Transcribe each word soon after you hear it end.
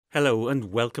Hello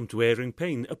and welcome to Airing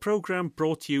Pain, a programme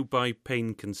brought to you by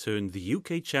Pain Concern, the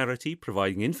UK charity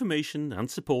providing information and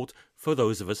support for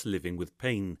those of us living with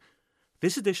pain.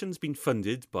 This edition's been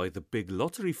funded by the Big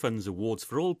Lottery Fund's Awards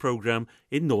for All programme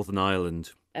in Northern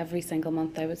Ireland. Every single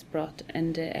month I was brought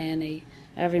into A&E,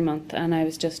 every month, and I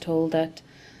was just told that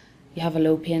you have a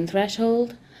low pain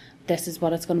threshold. This is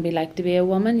what it's going to be like to be a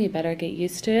woman. You better get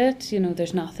used to it. You know,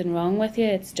 there's nothing wrong with you.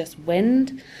 It's just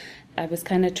wind. I was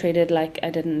kind of treated like I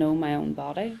didn't know my own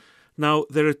body. Now,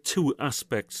 there are two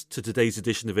aspects to today's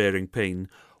edition of Airing Pain.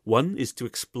 One is to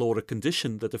explore a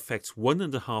condition that affects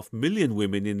 1.5 million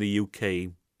women in the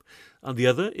UK. And the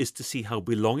other is to see how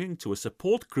belonging to a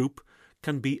support group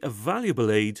can be a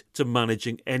valuable aid to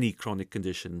managing any chronic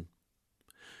condition.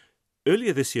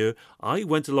 Earlier this year, I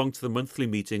went along to the monthly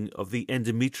meeting of the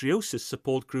Endometriosis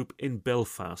support group in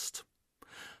Belfast.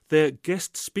 Their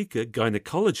guest speaker,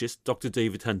 gynaecologist Dr.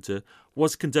 David Hunter,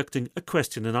 was conducting a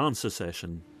question and answer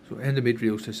session. So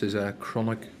endometriosis is a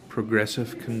chronic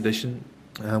progressive condition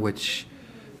which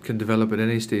can develop at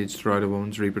any stage throughout a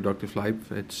woman's reproductive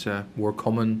life. It's more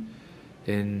common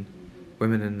in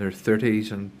women in their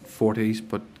 30s and 40s,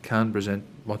 but can present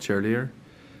much earlier.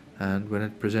 And when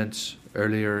it presents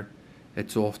earlier,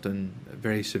 it's often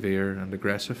very severe and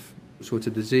aggressive. So it's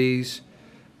a disease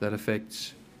that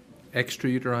affects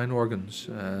extrauterine organs,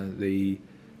 the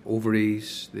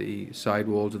ovaries, the side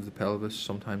walls of the pelvis,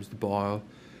 sometimes the bowel,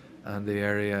 and the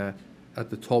area at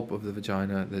the top of the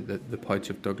vagina, the pouch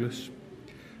of Douglas.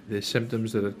 The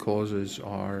symptoms that it causes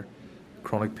are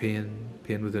chronic pain,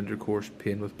 pain with intercourse,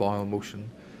 pain with bowel motion,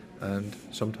 and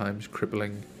sometimes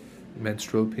crippling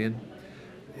menstrual pain.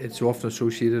 It's often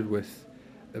associated with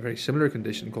a very similar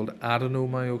condition called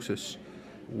adenomyosis,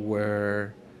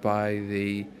 whereby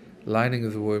the lining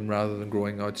of the womb, rather than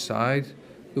growing outside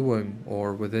the womb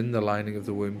or within the lining of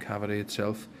the womb cavity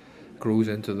itself, grows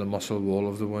into the muscle wall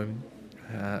of the womb.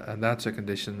 And that's a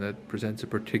condition that presents a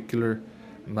particular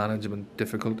management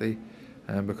difficulty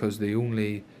because the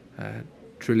only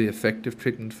truly effective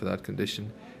treatment for that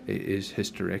condition is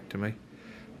hysterectomy.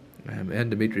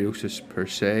 Endometriosis per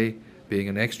se, being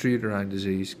an extrauterine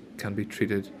disease, can be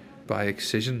treated by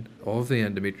excision of the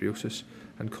endometriosis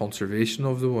and conservation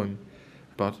of the womb.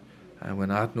 But when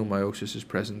adenomyosis is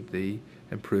present, the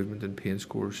improvement in pain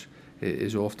scores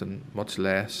is often much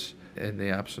less in the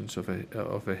absence of a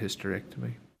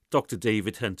hysterectomy. Dr.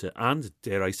 David Hunter and,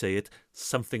 dare I say it,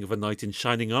 something of a knight in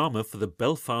shining armour for the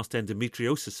Belfast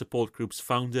Endometriosis Support Group's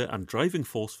founder and driving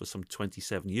force for some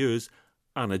 27 years,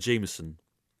 Anna Jaminson.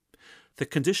 The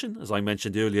condition, as I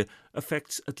mentioned earlier,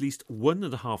 affects at least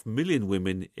 1.5 million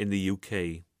women in the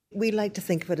UK. We like to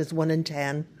think of it as 1 in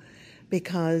 10.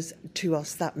 Because to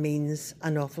us that means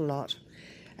an awful lot.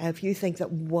 If you think that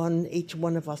each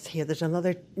one of us here, there's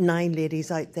another 9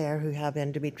 ladies out there who have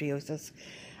endometriosis.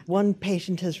 One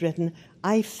patient has written,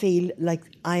 I feel like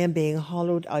I am being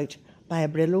hollowed out by a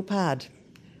Brillo pad.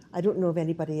 I don't know if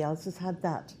anybody else has had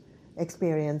that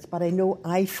experience, but I know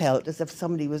I felt as if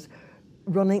somebody was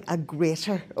running a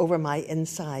grater over my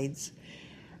insides.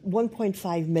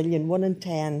 1.5 million, 1 in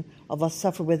 10 of us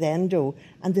suffer with endo,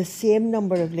 and the same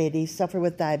number of ladies suffer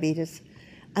with diabetes.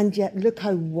 And yet look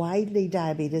how widely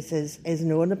diabetes is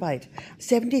known about.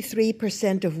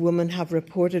 73% of women have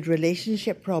reported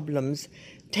relationship problems,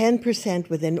 10%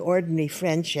 within ordinary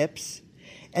friendships,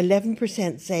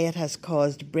 11% say it has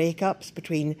caused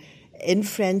breakups in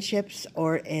friendships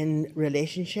or in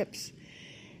relationships,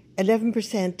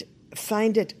 11%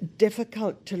 find it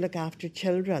difficult to look after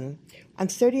children, and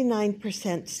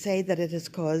 39% say that it has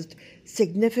caused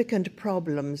significant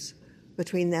problems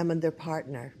between them and their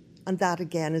partner. And that,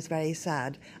 again, is very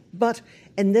sad. But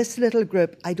in this little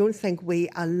group, I don't think we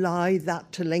allow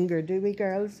that to linger, do we,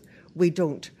 girls? We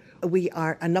don't. We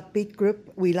are an upbeat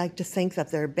group. We like to think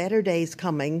that there are better days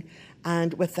coming.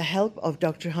 And with the help of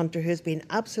Dr. Hunter, who's been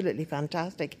absolutely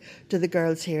fantastic to the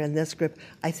girls here in this group,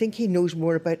 I think he knows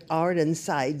more about our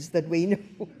insides than we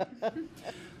know.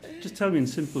 Just tell me in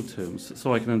simple terms,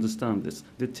 so I can understand this.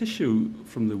 The tissue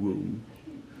from the womb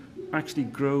actually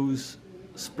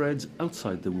spreads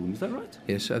outside the womb, is that right?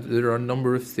 Yes, there are a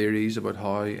number of theories about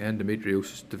how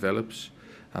endometriosis develops,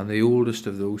 and the oldest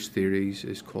of those theories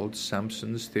is called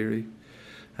Sampson's theory.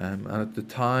 And at the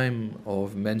time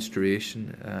of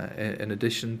menstruation, in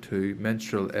addition to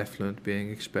menstrual effluent being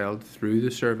expelled through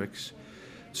the cervix,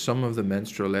 some of the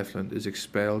menstrual effluent is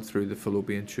expelled through the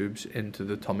fallopian tubes into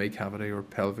the tummy cavity or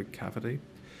pelvic cavity.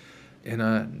 In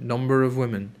a number of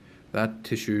women, that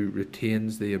tissue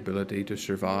retains the ability to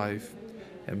survive,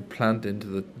 implant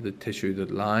into the tissue that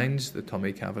lines the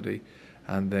tummy cavity,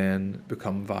 and then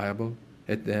become viable.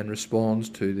 It then responds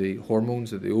to the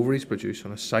hormones that the ovaries produce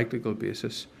on a cyclical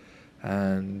basis,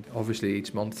 and obviously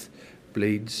each month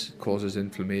bleeds, causes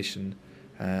inflammation,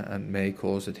 and may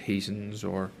cause adhesions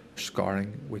or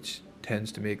scarring, which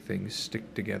tends to make things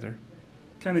stick together.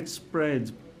 Can it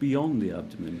spread beyond the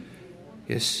abdomen?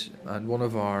 Yes, and one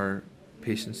of our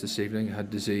patients this evening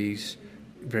had disease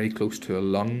very close to a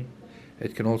lung.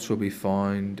 It can also be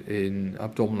found in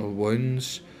abdominal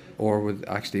wounds or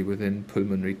within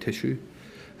pulmonary tissue.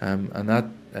 And that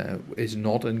is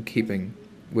not in keeping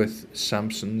with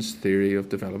Sampson's theory of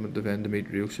development of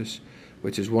endometriosis,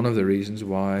 which is one of the reasons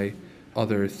why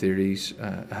other theories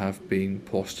have been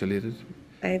postulated.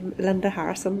 I'm Linda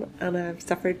Harrison, and I've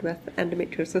suffered with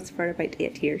endometriosis for about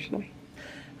 8 years now.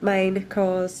 Mine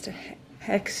caused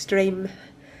extremely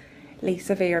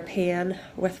severe pain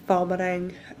with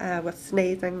vomiting, with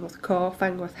sneezing, with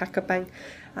coughing, with hiccuping.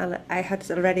 And I had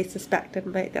already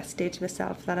suspected by this stage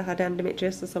myself that I had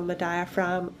endometriosis on my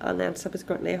diaphragm, and then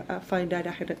subsequently I found out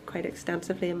I had it quite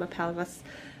extensively in my pelvis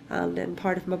and in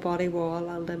part of my body wall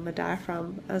and in my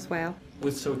diaphragm as well.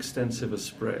 With so extensive a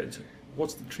spread,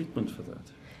 what's the treatment for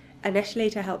that? Initially,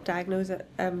 to help diagnose it,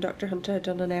 Dr. Hunter had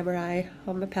done an MRI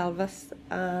on my pelvis,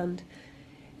 and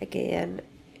again,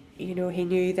 he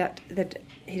knew that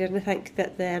he didn't think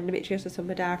that the endometriosis on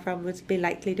my diaphragm would be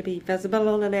likely to be visible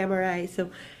on an MRI, so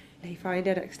he found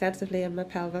it extensively in my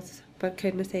pelvis but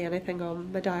couldn't see anything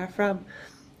on my diaphragm.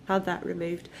 Had that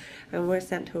removed and were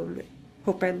sent home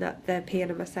hoping that the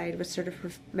pain on my side was sort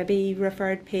of maybe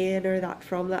referred pain, or that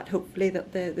from that hopefully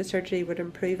that the surgery would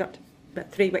improve it.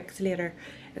 But 3 weeks later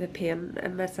the pain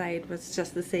in my side was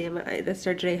just the same. The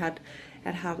surgery hadn't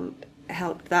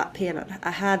helped that pain. I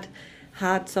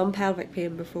had some pelvic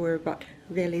pain before, but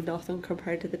really nothing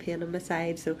compared to the pain on my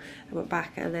side. So I went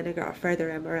back and then I got a further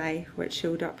MRI which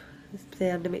showed up the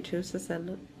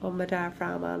endometriosis on my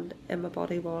diaphragm and in my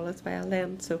body wall as well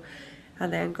then. So I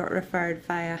then got referred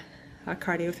via a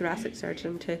cardiothoracic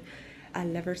surgeon to a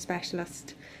liver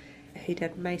specialist who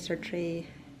did my surgery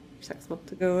 6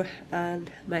 months ago,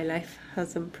 and my life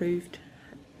has improved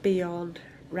beyond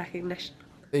recognition.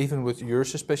 Even with your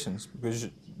suspicions, because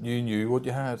you knew what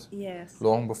you had Yes.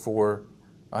 long before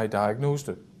I diagnosed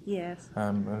it. Yes.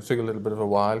 And it took a little bit of a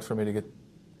while for me to get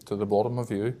to the bottom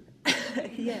of you.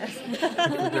 Yes.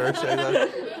 I dare say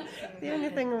that. The only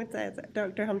thing I would say is that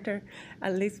Dr. Hunter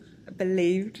at least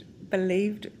believed.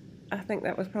 I think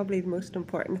that was probably the most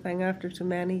important thing after so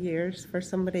many years for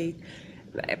somebody.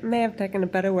 It may have taken a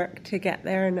bit of work to get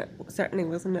there, and it certainly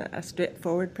wasn't a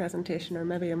straightforward presentation or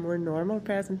maybe a more normal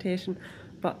presentation,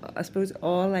 but I suppose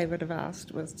all I would have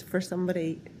asked was for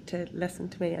somebody to listen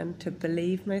to me and to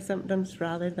believe my symptoms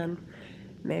rather than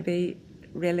maybe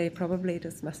really probably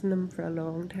dismissing them for a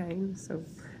long time.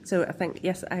 So I think,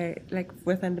 yes, I like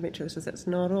with endometriosis, it's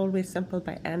not always simple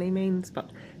by any means,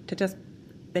 but to just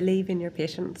believe in your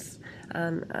patients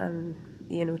and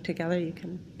together you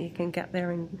can get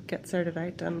there and get sorted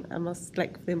out. And I must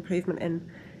like the improvement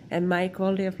in my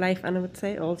quality of life, and I would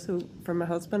say also for my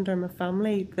husband or my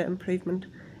family, the improvement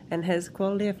in his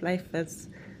quality of life is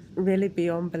really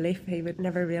beyond belief. He would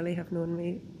never really have known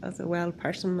me as a well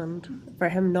person, and for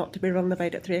him not to be running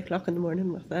about at 3 o'clock in the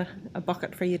morning with a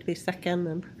bucket for you to be sick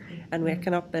in and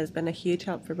waking up has been a huge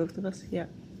help for both of us. Yeah.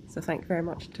 So thank you very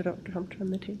much to Dr. Hunter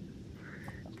and the team.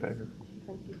 Pleasure.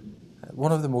 Thank you.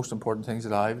 One of the most important things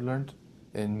that I've learned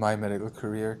in my medical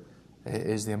career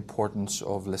is the importance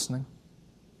of listening.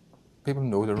 People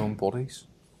know their own bodies.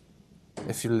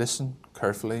 If you listen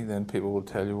carefully, then people will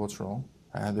tell you what's wrong.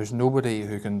 There's nobody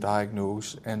who can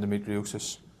diagnose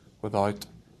endometriosis without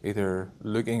either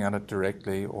looking at it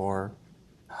directly or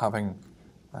having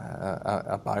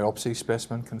a biopsy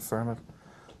specimen confirm it.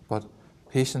 But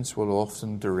patients will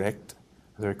often direct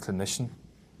their clinician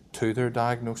to their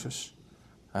diagnosis,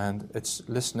 and it's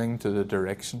listening to the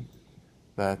direction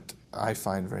that I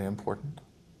find very important,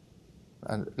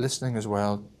 and listening as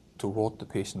well to what the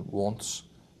patient wants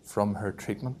from her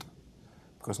treatment,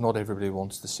 because not everybody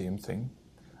wants the same thing.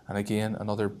 And again,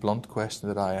 another blunt question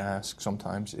that I ask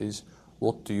sometimes is,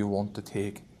 what do you want to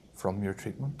take from your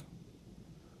treatment?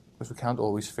 Because we can't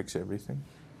always fix everything.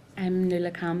 I'm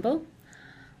Nuala Campbell.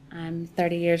 I'm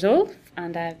 30 years old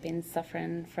and I've been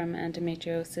suffering from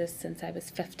endometriosis since I was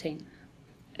 15.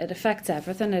 It affects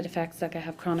everything. It affects, I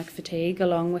have chronic fatigue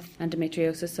along with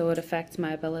endometriosis, so it affects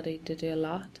my ability to do a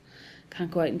lot.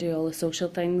 Can't go out and do all the social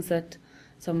things that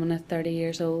someone at 30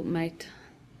 years old might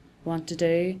want to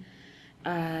do.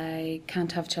 I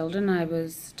can't have children. I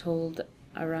was told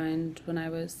around when I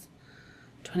was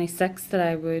 26 that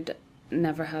I would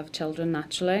never have children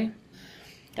naturally.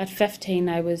 At 15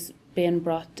 I was being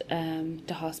brought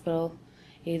to hospital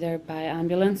either by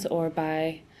ambulance or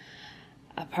by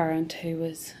a parent who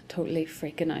was totally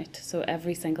freaking out. So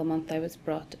every single month I was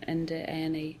brought into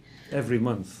A&E. Every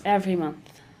month? Every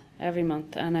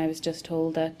month. And I was just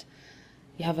told that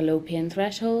you have a low pain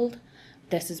threshold.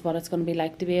 This is what it's going to be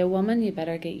like to be a woman. You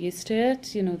better get used to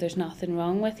it. You know, there's nothing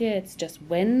wrong with you. It's just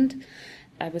wind.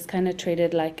 I was kind of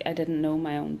treated like I didn't know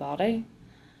my own body.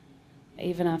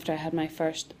 Even after I had my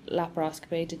first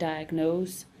laparoscopy to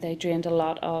diagnose, they drained a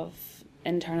lot of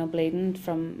internal bleeding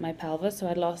from my pelvis. So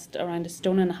I'd lost around 1.5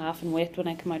 stone in weight when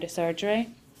I came out of surgery.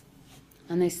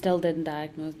 And they still didn't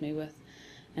diagnose me with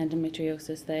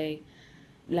endometriosis. They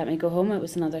let me go home. It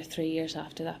was another 3 years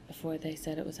after that before they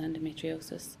said it was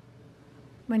endometriosis.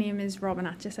 My name is Robin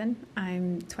Atchison.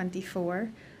 I'm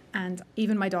 24, and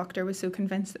even my doctor was so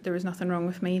convinced that there was nothing wrong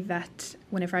with me that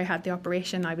whenever I had the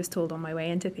operation, I was told on my way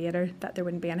into theatre that there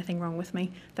wouldn't be anything wrong with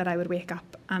me, that I would wake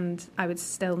up and I would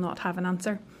still not have an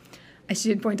answer. I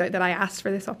should point out that I asked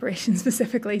for this operation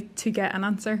specifically to get an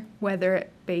answer, whether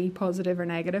it be positive or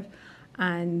negative,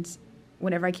 and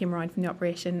whenever I came around from the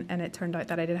operation and it turned out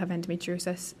that I did have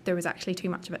endometriosis, there was actually too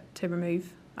much of it to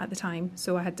remove at the time,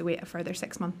 so I had to wait a further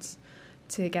 6 months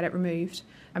to get it removed.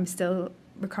 I'm still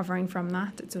recovering from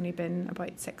that. It's only been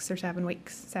about 6 or 7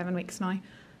 weeks, 7 weeks now.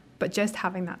 But just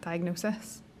having that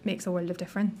diagnosis makes a world of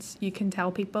difference. You can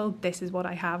tell people, this is what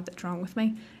I have that's wrong with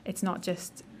me. It's not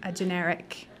just a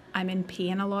generic, I'm in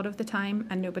pain a lot of the time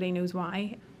and nobody knows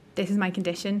why. This is my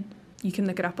condition. You can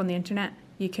look it up on the internet.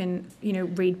 You can,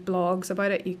 read blogs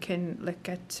about it. You can look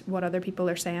at what other people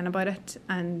are saying about it,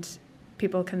 and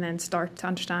people can then start to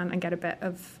understand and get a bit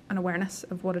of an awareness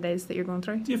of what it is that you're going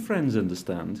through. Do your friends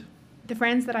understand? The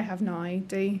friends that I have now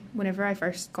do. Whenever I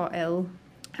first got ill,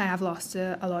 I have lost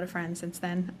a lot of friends since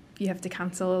then. You have to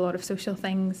cancel a lot of social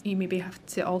things. You maybe have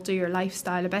to alter your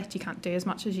lifestyle a bit. You can't do as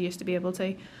much as you used to be able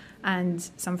to. And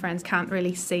some friends can't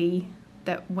really see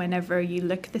that whenever you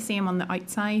look the same on the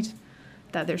outside,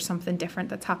 that there's something different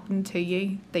that's happened to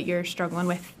you that you're struggling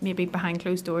with, maybe behind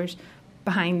closed doors,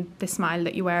 behind the smile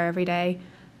that you wear every day.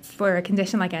 For a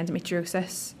condition like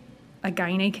endometriosis, a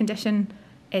gynae condition,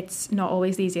 it's not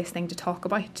always the easiest thing to talk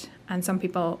about, and some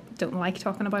people don't like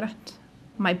talking about it.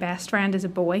 My best friend is a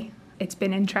boy. It's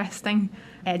been interesting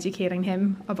educating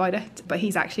him about it, but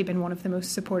he's actually been one of the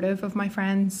most supportive of my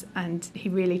friends, and he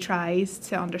really tries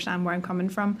to understand where I'm coming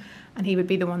from, and he would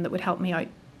be the one that would help me out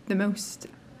the most.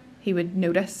 He would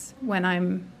notice when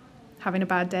I'm having a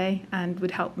bad day and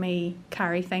would help me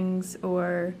carry things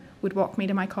or would walk me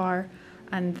to my car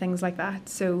and things like that.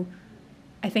 So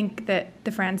I think that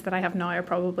the friends that I have now are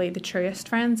probably the truest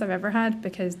friends I've ever had,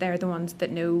 because they're the ones that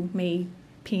know me,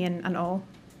 pain and all,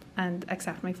 and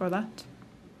accept me for that.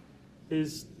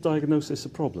 Is diagnosis a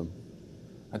problem?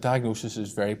 A diagnosis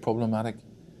is very problematic,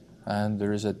 and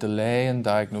there is a delay in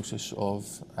diagnosis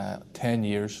of 10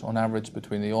 years on average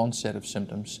between the onset of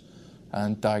symptoms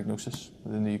and diagnosis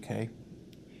within the UK.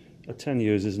 10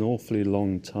 years is an awfully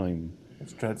long time.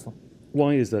 It's dreadful.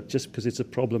 Why is that? Just because it's a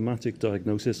problematic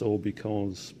diagnosis, or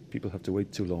because people have to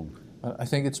wait too long? I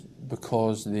think it's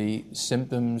because the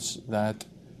symptoms that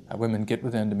women get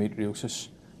with endometriosis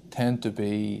tend to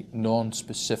be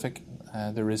non-specific.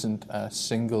 There isn't a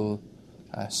single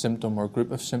symptom or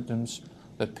group of symptoms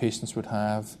that patients would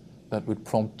have that would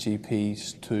prompt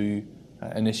GPs to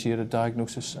initiate a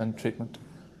diagnosis and treatment.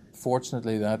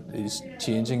 Fortunately, that is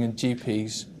changing, and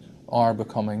GPs are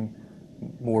becoming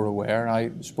more aware.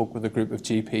 I spoke with a group of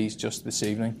GPs just this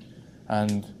evening,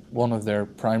 and one of their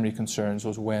primary concerns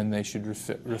was when they should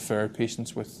refer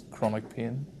patients with chronic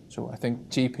pain. So I think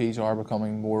GPs are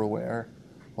becoming more aware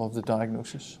of the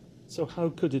diagnosis. So how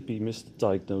could it be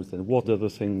misdiagnosed then? What other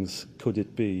things could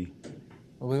it be?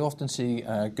 Well, we often see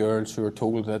girls who are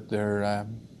told that their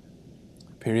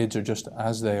periods are just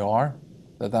as they are,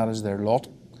 that is their lot.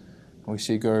 We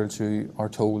see girls who are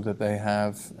told that they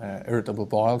have Irritable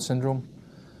Bowel Syndrome,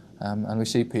 and we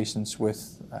see patients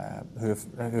with who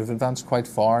have advanced quite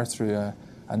far through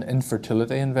an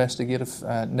infertility investigative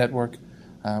network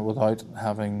without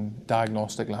having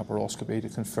diagnostic laparoscopy to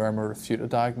confirm or refute a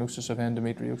diagnosis of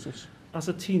endometriosis. As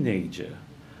a teenager,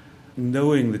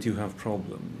 knowing that you have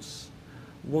problems,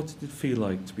 what did it feel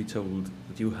like to be told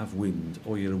that you have wind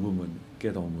or you're a woman,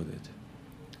 get on with it?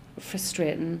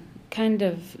 Frustrating. Kind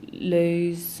of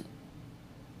lose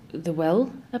the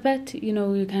will a bit.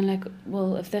 You're kind of like,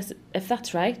 well, if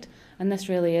that's right and this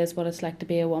really is what it's like to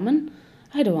be a woman,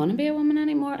 I don't want to be a woman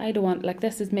anymore. I don't want,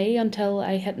 this is me until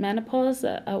I hit menopause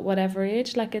at whatever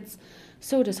age. It's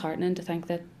so disheartening to think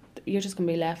that you're just going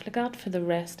to be left like that for the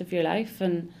rest of your life,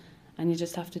 and you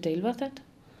just have to deal with it.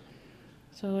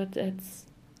 So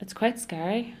it's quite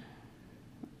scary.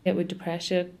 It would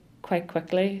depress you quite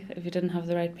quickly if you didn't have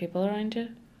the right people around you.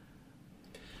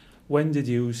 When did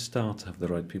you start to have the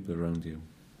right people around you?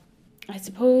 I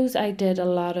suppose I did a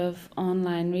lot of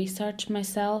online research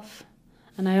myself,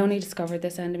 and I only discovered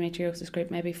this endometriosis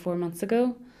group maybe 4 months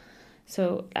ago.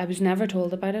 So I was never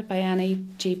told about it by any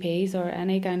GPs or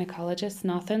any gynaecologists,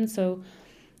 nothing. So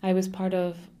I was part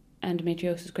of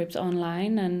endometriosis groups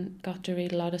online and got to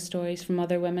read a lot of stories from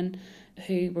other women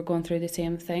who were going through the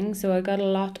same thing. So I got a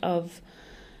lot of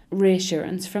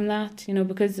reassurance from that, you know,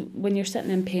 because when you're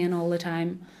sitting in pain all the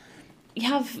time, you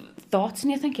have thoughts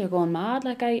and you think you're going mad.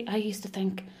 Like I used to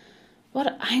think,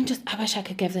 I wish I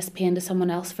could give this pain to someone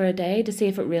else for a day to see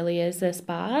if it really is this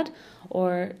bad,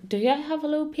 or do I have a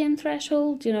low pain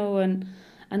threshold, you know, and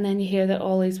then you hear that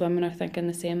all these women are thinking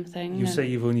the same thing. You say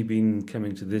you've only been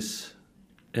coming to this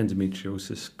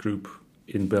endometriosis group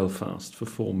in Belfast for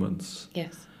 4 months.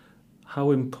 Yes.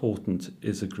 How important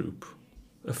is a group,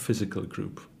 a physical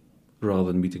group,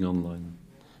 rather than meeting online?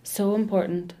 So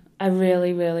important. I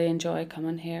really, really enjoy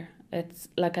coming here. It's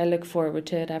like I look forward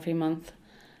to it every month.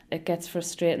 It gets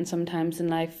frustrating sometimes in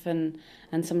life, and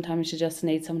sometimes you just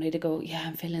need somebody to go, yeah,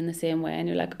 I'm feeling the same way, and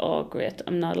you're like, oh great,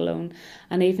 I'm not alone.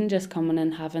 And even just coming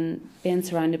and being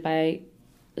surrounded by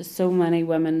so many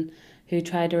women who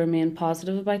try to remain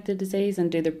positive about the disease and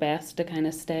do their best to kind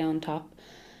of stay on top,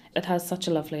 it has such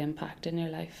a lovely impact in your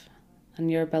life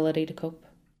and your ability to cope.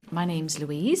 My name's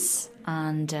Louise,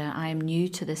 and I'm new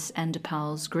to this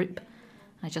Endopals group.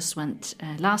 I just went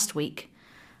last week,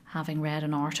 having read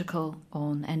an article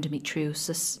on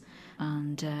endometriosis,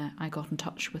 and I got in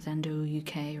touch with Endo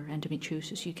UK or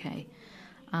Endometriosis UK,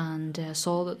 and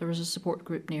saw that there was a support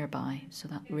group nearby. So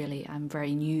that really, I'm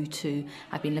very new to.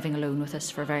 I've been living alone with this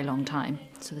for a very long time,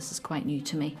 so this is quite new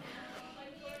to me.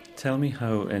 Tell me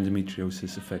how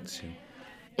endometriosis affects you.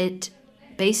 It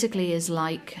basically is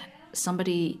like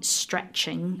somebody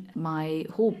stretching my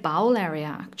whole bowel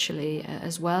area, actually,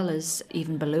 as well as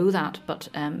even below that, but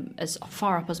as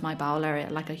far up as my bowel area,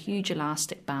 like a huge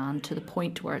elastic band, to the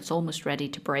point where it's almost ready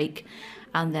to break,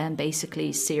 and then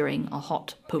basically searing a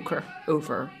hot poker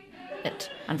over it.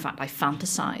 In fact, I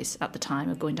fantasize at the time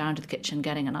of going down to the kitchen,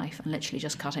 getting a knife and literally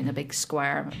just cutting a big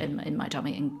square in my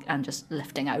tummy and just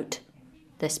lifting out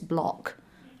this block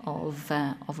of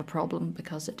a problem,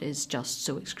 because it is just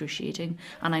so excruciating,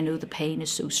 and I know the pain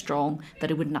is so strong that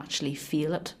I wouldn't actually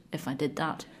feel it if I did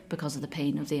that, because of the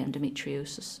pain of the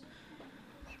endometriosis.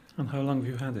 And how long have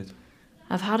you had it?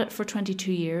 I've had it for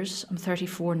 22 years. I'm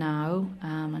 34 now,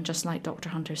 and just like Dr.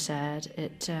 Hunter said,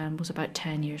 it was about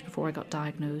 10 years before I got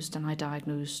diagnosed, and I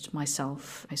diagnosed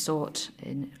myself. I saw it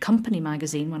in a company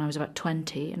magazine when I was about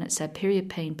 20, and it said period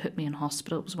pain put me in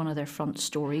hospital. It was one of their front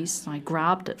stories. I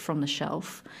grabbed it from the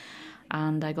shelf,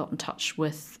 and I got in touch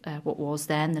with what was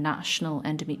then the National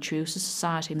Endometriosis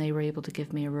Society, and they were able to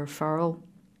give me a referral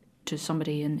to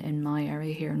somebody in my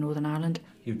area here in Northern Ireland.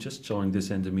 You've just joined this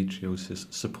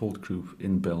endometriosis support group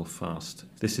in Belfast.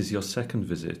 This is your second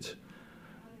visit.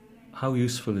 How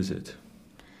useful is it?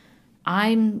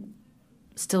 I'm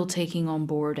still taking on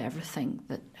board everything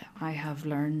that I have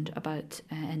learned about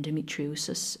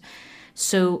endometriosis.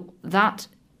 So that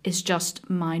is just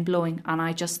mind-blowing, and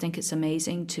I just think it's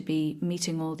amazing to be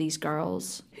meeting all these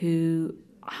girls who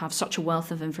have such a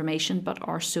wealth of information but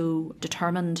are so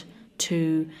determined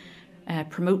to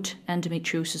promote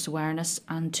endometriosis awareness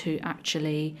and to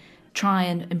actually try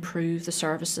and improve the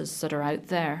services that are out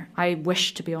there. I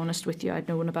wish, to be honest with you, I'd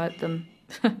known about them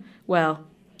well,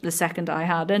 the second I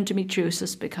had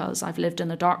endometriosis, because I've lived in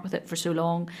the dark with it for so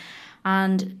long.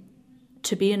 And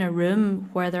to be in a room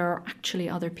where there are actually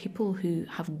other people who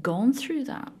have gone through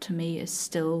that, to me is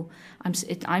still,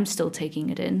 I'm still taking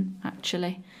it in,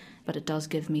 actually. But it does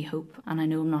give me hope, and I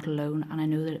know I'm not alone, and I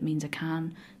know that it means I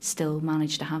can still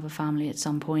manage to have a family at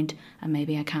some point, and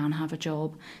maybe I can have a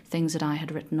job, things that I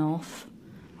had written off.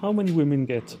 How many women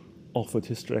get offered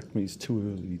hysterectomies too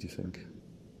early, do you think?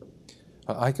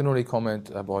 I can only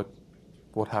comment about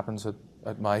what happens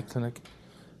at my clinic,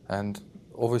 and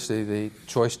obviously the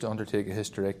choice to undertake a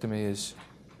hysterectomy is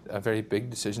a very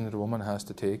big decision that a woman has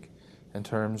to take in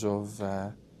terms of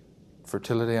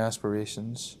fertility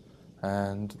aspirations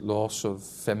and loss of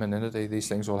femininity. These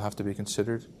things all have to be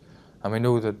considered. And we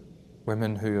know that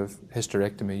women who have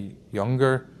hysterectomy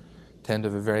younger tend to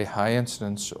have a very high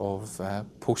incidence of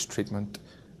post-treatment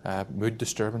mood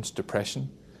disturbance, depression,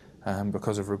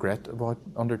 because of regret about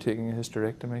undertaking a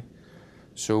hysterectomy.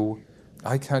 So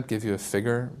I can't give you a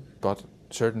figure, but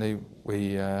certainly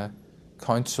we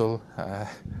counsel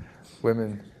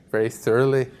women very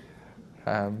thoroughly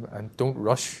and don't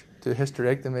rush to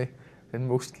hysterectomy. In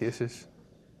most cases,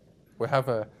 we have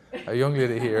a young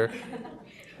lady here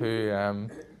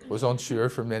who was unsure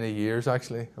for many years,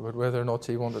 actually, about whether or not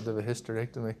she wanted to have a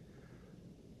hysterectomy.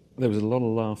 There was a lot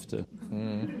of laughter.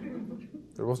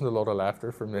 There wasn't a lot of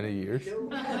laughter for many years. There were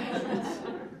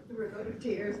a lot of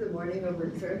tears the morning over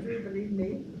surgery, believe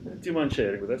me. Do you mind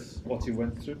sharing with us what you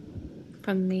went through?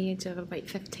 From the age of about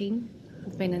 15,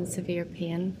 I've been in severe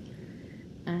pain,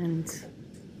 and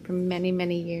for many,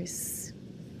 many years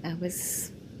I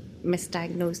was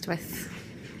misdiagnosed with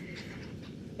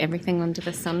everything under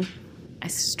the sun. I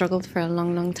struggled for a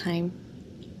long, long time,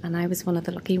 and I was one of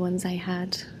the lucky ones. I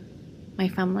had my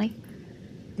family.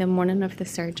 The morning of the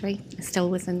surgery, I still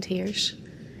was in tears,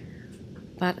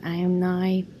 but I am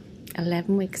now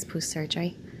 11 weeks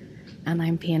post-surgery, and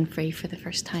I'm pain-free for the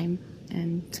first time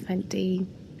in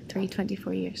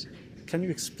 24 years. Can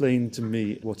you explain to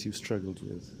me what you struggled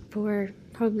with? For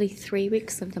probably 3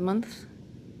 weeks of the month,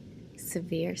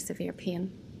 severe, severe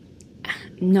pain.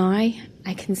 Now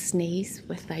I can sneeze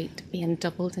without being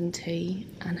doubled in two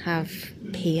and have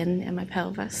pain in my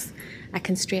pelvis. I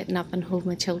can straighten up and hold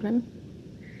my children.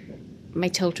 My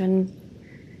children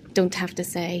don't have to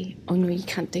say, oh no, you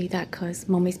can't do that because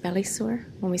mummy's belly's sore,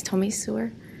 mummy's tummy's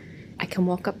sore. I can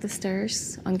walk up the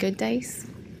stairs on good days.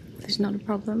 There's not a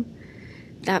problem.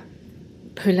 That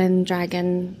pulling,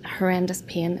 dragging, horrendous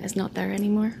pain is not there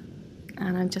anymore.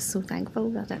 And I'm just so thankful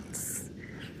that it's,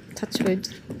 touch wood,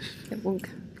 it won't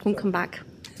come back.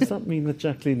 Does that mean that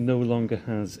Jacqueline no longer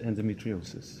has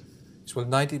endometriosis? So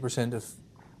 90% of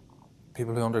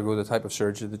people who undergo the type of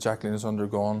surgery that Jacqueline has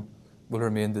undergone will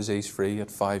remain disease-free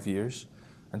at 5 years.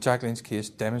 And Jacqueline's case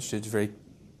demonstrates very,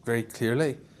 very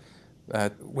clearly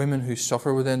that women who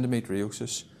suffer with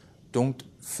endometriosis don't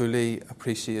fully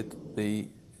appreciate the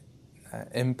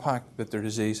impact that their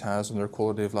disease has on their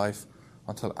quality of life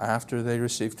until after they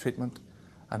receive treatment.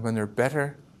 And when they're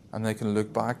better and they can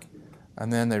look back,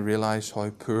 and then they realise how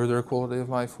poor their quality of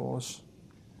life was.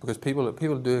 Because people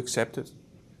do accept it,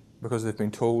 because they've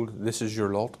been told this is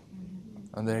your lot,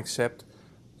 and they accept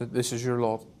that this is your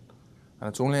lot. And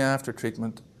it's only after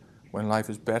treatment, when life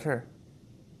is better,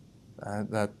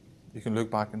 that you can look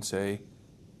back and say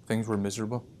things were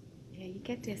miserable. Yeah, you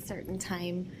get to a certain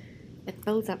time, it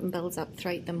builds up and builds up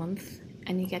throughout the month,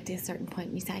 and you get to a certain point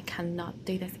and you say, I cannot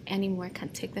do this anymore, I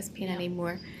can't take this pain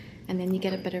anymore. And then you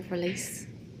get a bit of release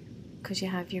because you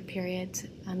have your period,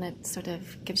 and it sort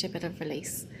of gives you a bit of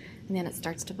release, and then it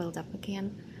starts to build up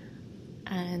again.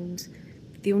 And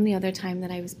the only other time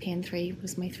that I was pain-free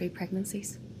was my 3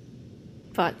 pregnancies.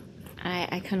 But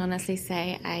I can honestly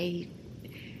say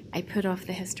I put off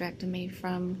the hysterectomy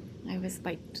from I was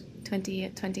about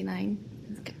 28,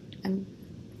 29, and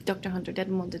Dr. Hunter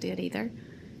didn't want to do it either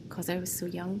because I was so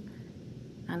young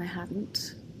and I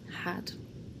hadn't had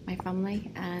my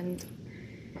family. And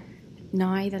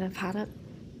now that I've had it,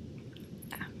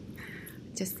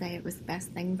 just say it was the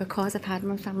best thing. Because I've had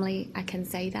my family, I can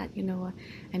say that, you know,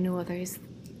 I know others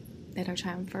that are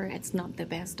trying for it. It's not the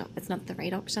best, it's not the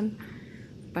right option,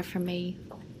 but for me,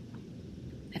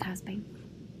 it has been.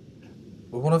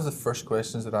 Well, one of the first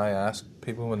questions that I ask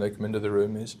people when they come into the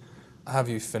room is, have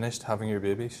you finished having your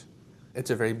babies?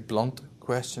 It's a very blunt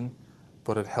question,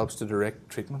 but it helps to direct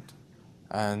treatment.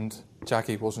 And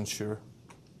Jackie wasn't sure.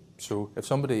 So if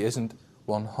somebody isn't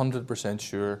 100%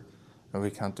 sure, then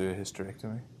we can't do a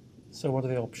hysterectomy. So what are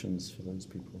the options for those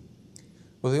people?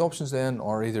 Well, the options then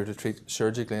are either to treat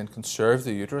surgically and conserve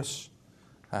the uterus,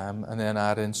 and then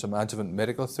add in some adjuvant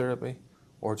medical therapy,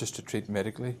 or just to treat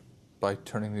medically by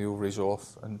turning the ovaries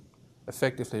off and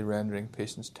effectively rendering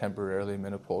patients temporarily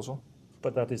menopausal.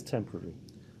 But that is temporary.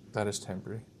 That is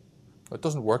temporary. It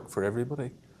doesn't work for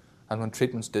everybody. And when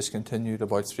treatment's discontinued,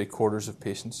 about 3/4 of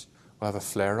patients will have a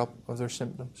flare-up of their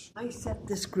symptoms. I set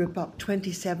this group up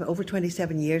over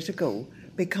 27 years ago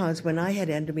because when I had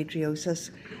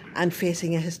endometriosis and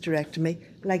facing a hysterectomy,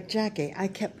 like Jackie, I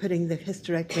kept putting the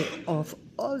hysterectomy off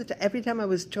all the time. Every time I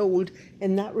was told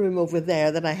in that room over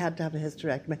there that I had to have a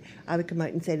hysterectomy, I would come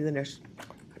out and say to the nurse,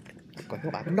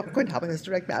 I'm not going to have a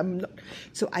hysterectomy. I'm not.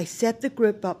 So I set the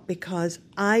group up because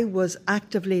I was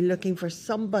actively looking for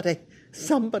somebody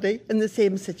in the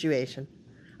same situation.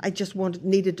 I just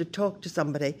needed to talk to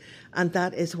somebody, and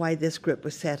that is why this group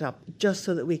was set up, just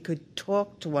so that we could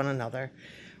talk to one another.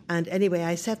 And anyway,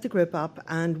 I set the group up,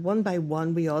 and one by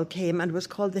one we all came, and it was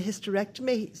called the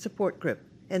Hysterectomy Support Group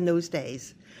in those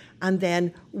days. And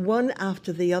then one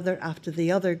after the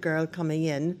other girl coming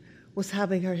in was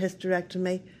having her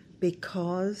hysterectomy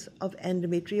because of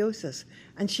endometriosis.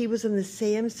 And she was in the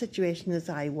same situation as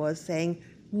I was, saying,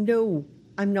 no,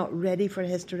 I'm not ready for a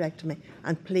hysterectomy,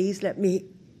 and please let me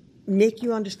make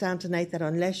you understand tonight that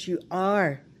unless you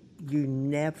are, you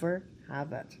never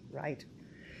have it, right?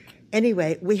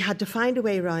 Anyway, we had to find a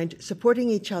way around supporting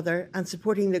each other and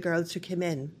supporting the girls who came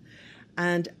in.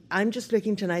 And I'm just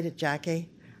looking tonight at Jackie,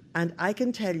 and I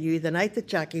can tell you the night that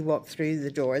Jackie walked through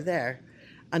the door there,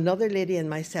 another lady and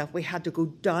myself, we had to go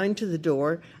down to the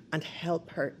door and help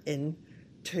her in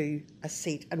to a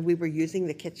seat. And we were using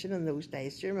the kitchen in those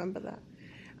days. Do you remember that?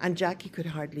 And Jackie could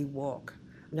hardly walk.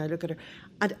 Now look at her.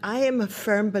 And I am a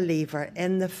firm believer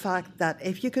in the fact that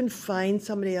if you can find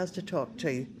somebody else to talk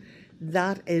to,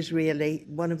 that is really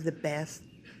one of the best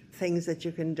things that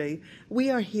you can do. We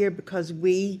are here because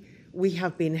we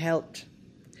have been helped.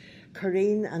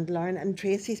 Corinne and Lauren and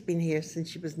Tracy's been here since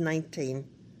she was 19.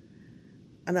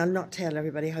 And I'll not tell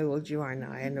everybody how old you are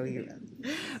now, I know you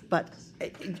will. But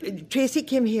Tracy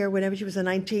came here whenever she was a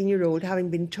 19-year-old, having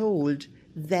been told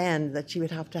then that she would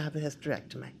have to have a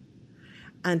hysterectomy.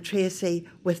 And Tracy,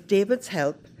 with David's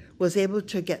help, was able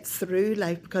to get through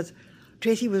life because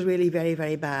Tracy was really very,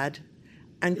 very bad.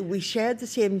 And we shared the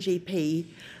same GP.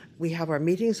 We have our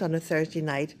meetings on a Thursday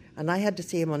night, and I had to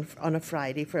see him on a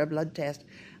Friday for a blood test.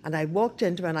 And I walked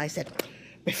into him and I said,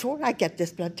 before I get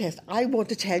this blood test, I want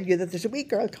to tell you that there's a wee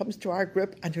girl comes to our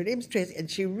group, and her name's Tracy, and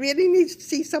she really needs to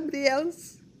see somebody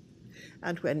else.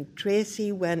 And when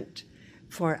Tracy went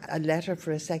for a letter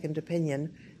for a second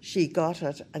opinion, she got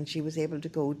it, and she was able to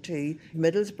go to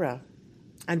Middlesbrough.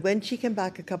 And when she came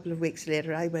back a couple of weeks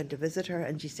later, I went to visit her,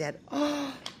 and she said,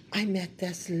 oh, I met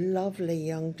this lovely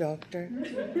young doctor,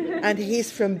 and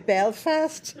he's from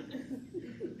Belfast.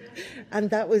 And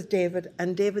that was David.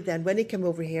 And David then, when he came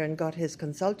over here and got his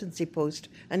consultancy post,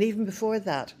 and even before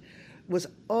that, was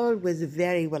always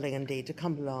very willing indeed to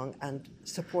come along and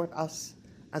support us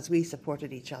as we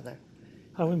supported each other.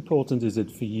 How important is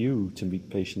it for you to meet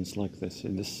patients like this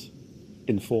in this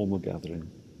informal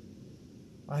gathering?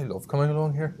 I love coming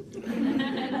along here.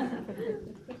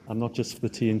 And not just for the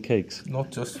tea and cakes?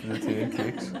 Not just for the tea and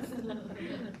cakes.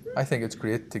 I think it's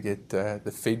great to get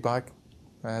the feedback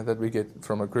that we get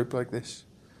from a group like this,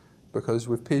 because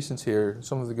with patients here,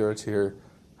 some of the girls here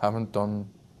haven't done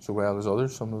so well as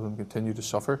others, some of them continue to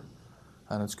suffer,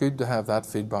 and it's good to have that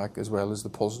feedback as well as the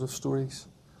positive stories.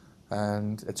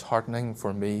 And it's heartening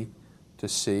for me to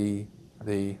see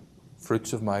the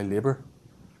fruits of my labour,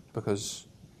 because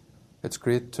it's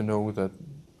great to know that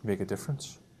we make a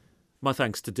difference. My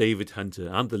thanks to David Hunter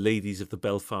and the ladies of the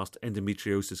Belfast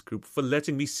Endometriosis Group for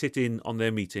letting me sit in on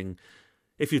their meeting.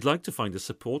 If you'd like to find a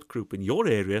support group in your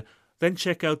area, then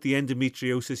check out the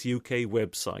Endometriosis UK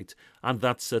website, and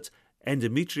that's at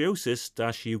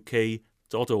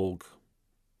endometriosis-uk.org.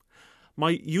 My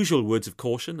usual words of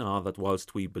caution are that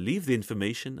whilst we believe the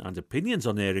information and opinions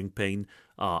on airing pain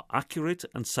are accurate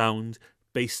and sound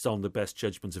based on the best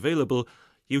judgments available,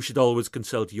 you should always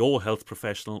consult your health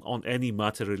professional on any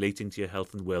matter relating to your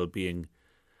health and well-being.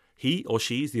 He or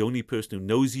she is the only person who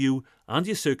knows you and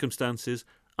your circumstances,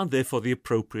 and therefore the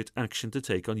appropriate action to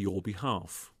take on your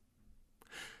behalf.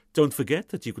 Don't forget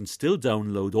that you can still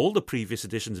download all the previous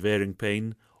editions of Airing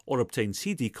Pain or obtain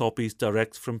CD copies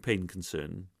direct from Pain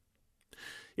Concern.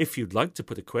 If you'd like to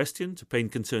put a question to Pain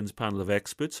Concern's panel of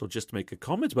experts or just make a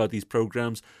comment about these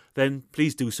programmes, then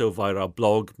please do so via our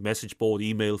blog, message board,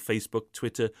 email, Facebook,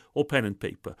 Twitter or pen and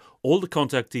paper. All the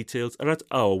contact details are at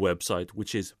our website,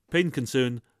 which is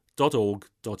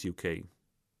painconcern.org.uk.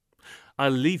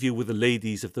 I'll leave you with the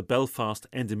ladies of the Belfast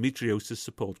Endometriosis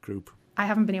Support Group. I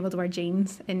haven't been able to wear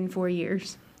jeans in 4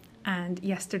 years, and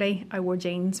yesterday I wore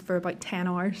jeans for about 10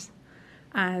 hours,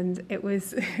 and it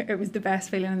was the best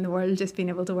feeling in the world, just being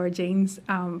able to wear jeans,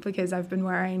 because I've been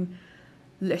wearing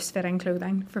loose fitting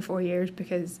clothing for 4 years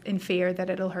because in fear that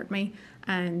it'll hurt me,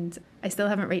 and I still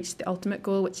haven't reached the ultimate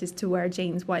goal, which is to wear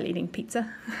jeans while eating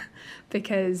pizza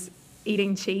because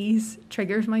eating cheese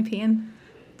triggers my pain.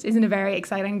 Isn't a very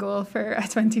exciting goal for a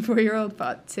 24-year-old,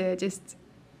 but to just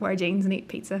wear jeans and eat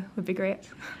pizza would be great.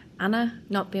 Anna,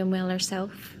 not being well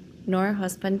herself, nor her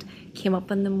husband, came up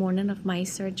in the morning of my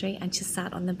surgery and she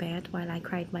sat on the bed while I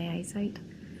cried my eyes out.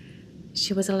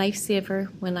 She was a lifesaver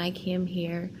when I came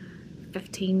here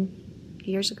 15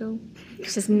 years ago.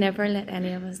 She's never let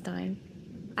any of us down.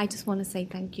 I just want to say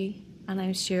thank you, and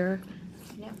I'm sure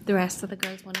the rest of the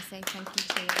girls want to say thank you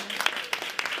to you.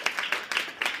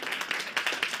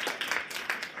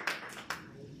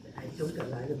 Don't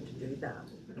allow them to do that.